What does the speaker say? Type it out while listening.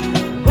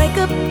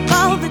of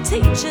all the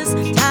teachers,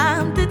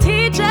 time to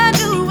teach a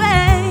new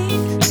way.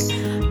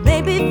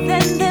 Maybe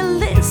then they'll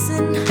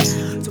listen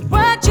to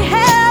what you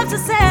have to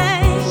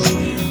say.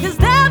 'Cause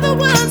they're the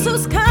ones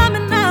who's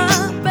coming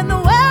up and the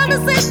world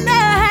is in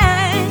their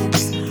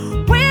hands.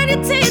 When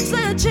you teach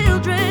the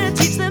children,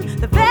 teach them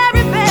the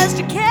very best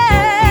you can.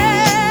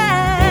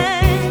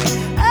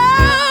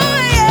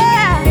 Oh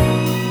yeah,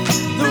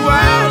 the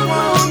world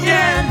won't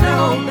get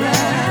no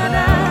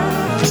better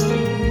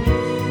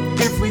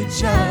if we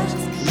just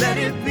let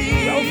it be.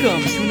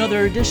 Welcome to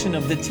another edition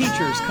of the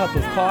Teacher's Cup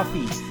of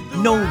Coffee.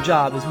 No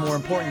job is more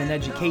important than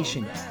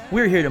education.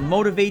 We're here to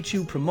motivate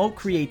you, promote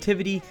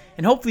creativity,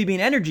 and hopefully be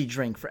an energy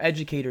drink for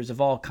educators of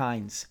all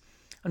kinds.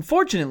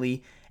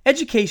 Unfortunately,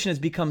 education has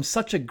become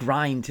such a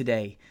grind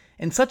today,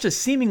 and such a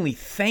seemingly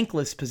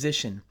thankless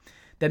position,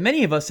 that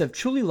many of us have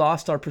truly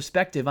lost our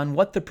perspective on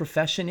what the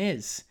profession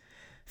is.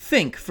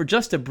 Think for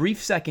just a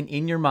brief second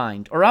in your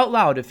mind, or out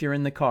loud if you're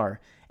in the car,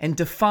 and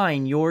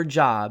define your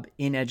job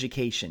in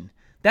education.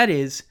 That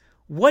is,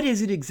 what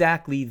is it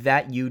exactly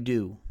that you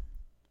do?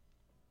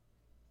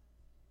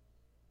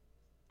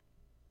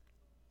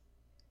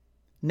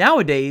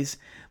 Nowadays,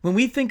 when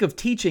we think of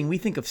teaching, we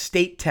think of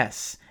state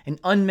tests and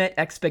unmet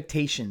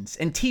expectations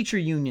and teacher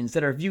unions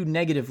that are viewed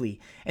negatively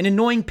and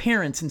annoying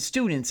parents and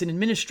students and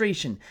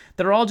administration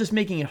that are all just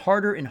making it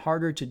harder and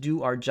harder to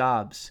do our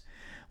jobs.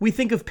 We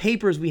think of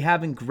papers we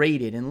haven't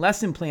graded and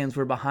lesson plans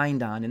we're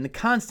behind on and the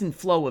constant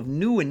flow of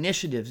new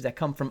initiatives that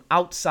come from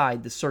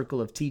outside the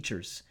circle of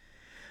teachers.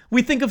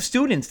 We think of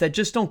students that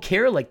just don't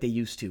care like they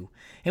used to.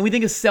 And we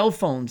think of cell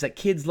phones that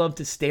kids love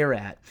to stare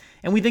at.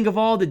 And we think of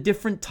all the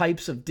different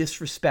types of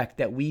disrespect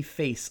that we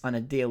face on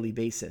a daily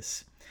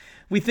basis.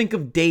 We think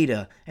of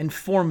data and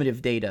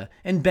formative data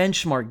and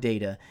benchmark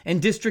data and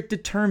district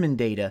determined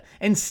data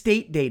and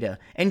state data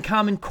and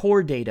Common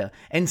Core data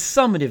and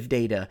summative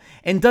data.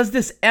 And does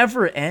this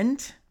ever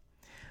end?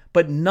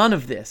 But none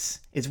of this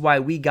is why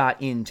we got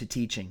into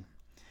teaching.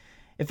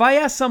 If I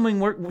asked someone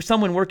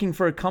working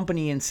for a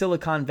company in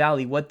Silicon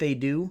Valley what they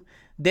do,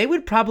 they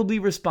would probably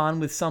respond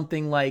with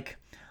something like,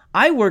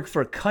 I work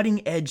for a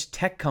cutting-edge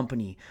tech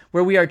company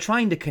where we are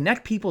trying to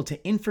connect people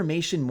to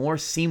information more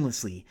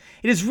seamlessly.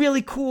 It is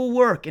really cool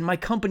work and my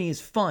company is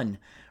fun.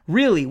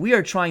 Really, we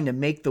are trying to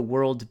make the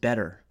world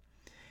better.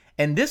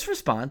 And this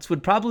response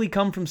would probably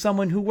come from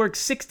someone who works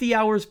 60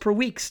 hours per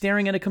week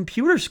staring at a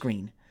computer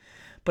screen.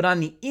 But on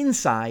the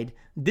inside,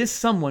 this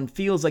someone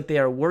feels like they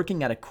are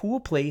working at a cool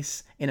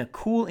place, in a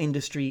cool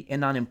industry,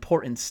 and on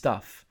important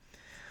stuff.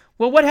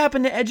 Well, what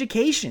happened to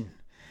education?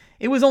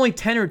 It was only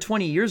 10 or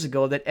 20 years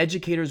ago that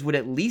educators would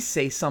at least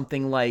say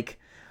something like,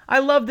 I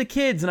love the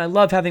kids and I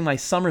love having my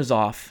summers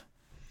off.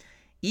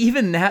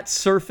 Even that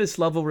surface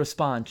level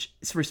response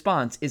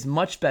is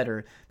much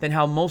better than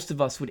how most of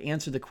us would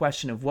answer the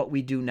question of what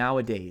we do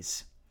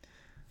nowadays.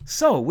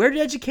 So, where did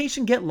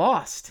education get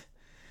lost?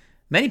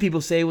 Many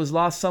people say it was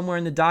lost somewhere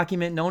in the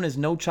document known as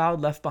No Child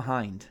Left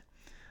Behind.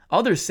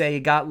 Others say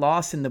it got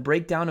lost in the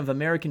breakdown of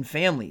American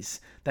families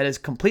that has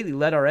completely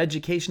led our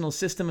educational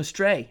system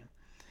astray.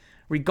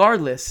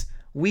 Regardless,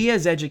 we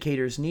as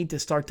educators need to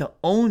start to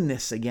own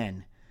this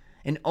again.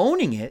 And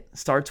owning it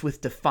starts with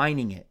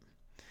defining it.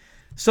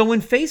 So when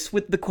faced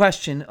with the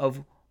question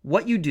of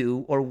what you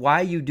do or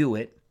why you do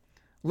it,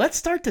 let's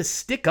start to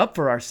stick up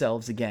for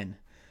ourselves again.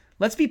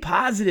 Let's be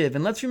positive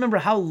and let's remember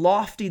how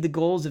lofty the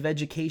goals of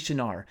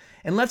education are.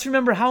 And let's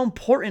remember how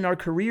important our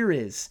career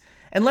is.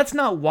 And let's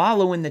not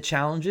wallow in the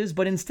challenges,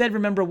 but instead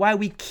remember why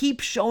we keep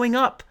showing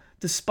up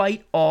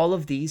despite all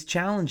of these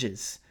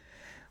challenges.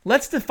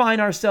 Let's define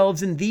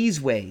ourselves in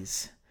these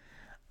ways.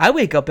 I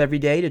wake up every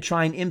day to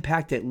try and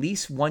impact at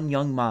least one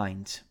young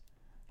mind.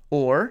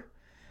 Or,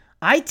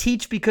 I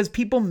teach because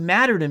people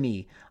matter to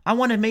me. I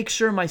want to make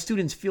sure my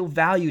students feel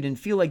valued and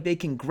feel like they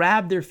can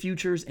grab their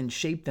futures and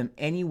shape them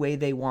any way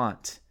they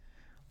want.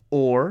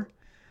 Or,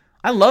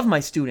 I love my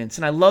students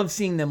and I love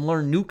seeing them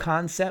learn new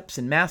concepts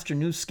and master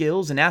new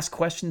skills and ask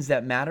questions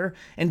that matter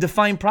and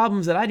define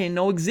problems that I didn't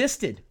know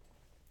existed.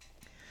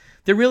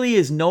 There really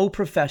is no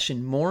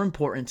profession more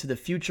important to the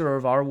future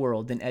of our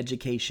world than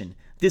education.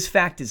 This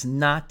fact is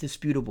not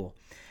disputable.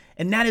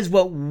 And that is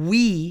what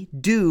we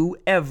do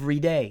every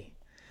day.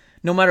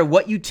 No matter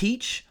what you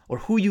teach or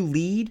who you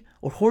lead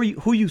or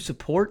who you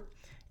support,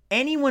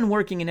 anyone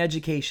working in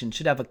education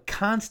should have a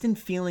constant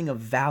feeling of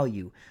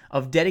value,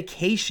 of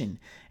dedication,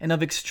 and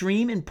of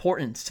extreme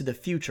importance to the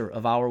future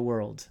of our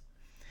world.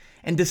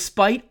 And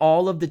despite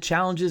all of the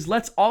challenges,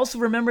 let's also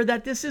remember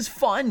that this is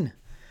fun.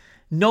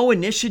 No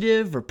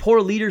initiative or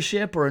poor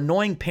leadership or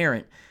annoying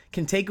parent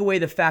can take away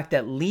the fact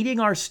that leading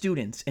our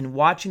students and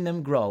watching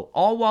them grow,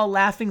 all while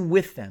laughing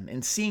with them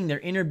and seeing their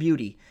inner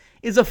beauty,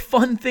 is a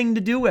fun thing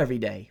to do every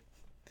day.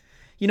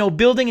 You know,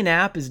 building an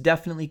app is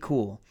definitely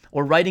cool,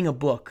 or writing a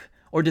book,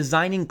 or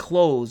designing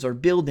clothes or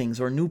buildings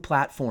or new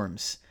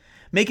platforms.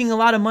 Making a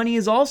lot of money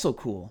is also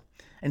cool,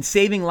 and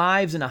saving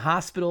lives in a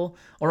hospital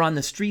or on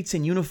the streets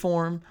in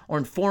uniform or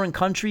in foreign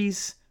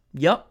countries,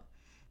 yup,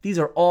 these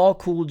are all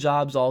cool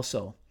jobs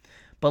also.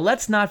 But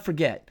let's not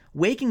forget,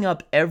 waking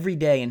up every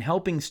day and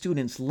helping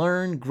students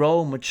learn,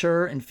 grow,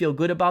 mature, and feel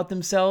good about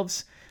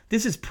themselves,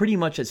 this is pretty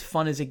much as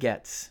fun as it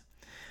gets.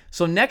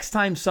 So next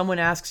time someone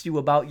asks you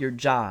about your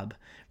job,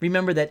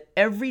 remember that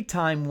every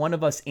time one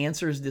of us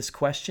answers this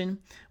question,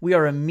 we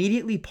are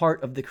immediately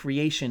part of the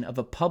creation of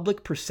a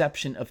public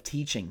perception of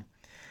teaching.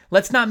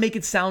 Let's not make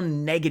it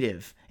sound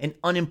negative and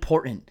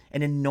unimportant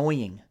and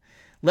annoying.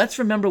 Let's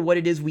remember what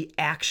it is we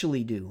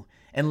actually do.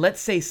 And let's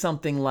say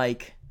something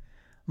like,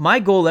 my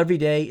goal every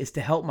day is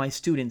to help my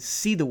students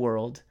see the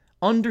world,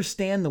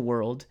 understand the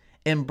world,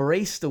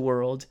 embrace the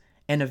world,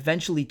 and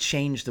eventually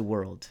change the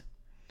world.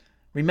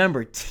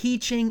 Remember,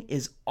 teaching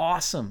is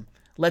awesome.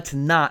 Let's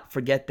not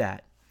forget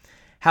that.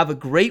 Have a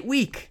great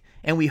week,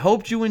 and we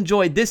hope you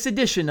enjoyed this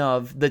edition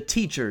of The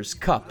Teacher's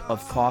Cup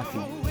of Coffee.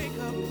 Wake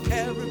up,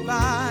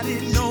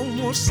 everybody, no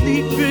more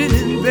sleeping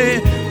in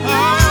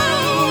bed.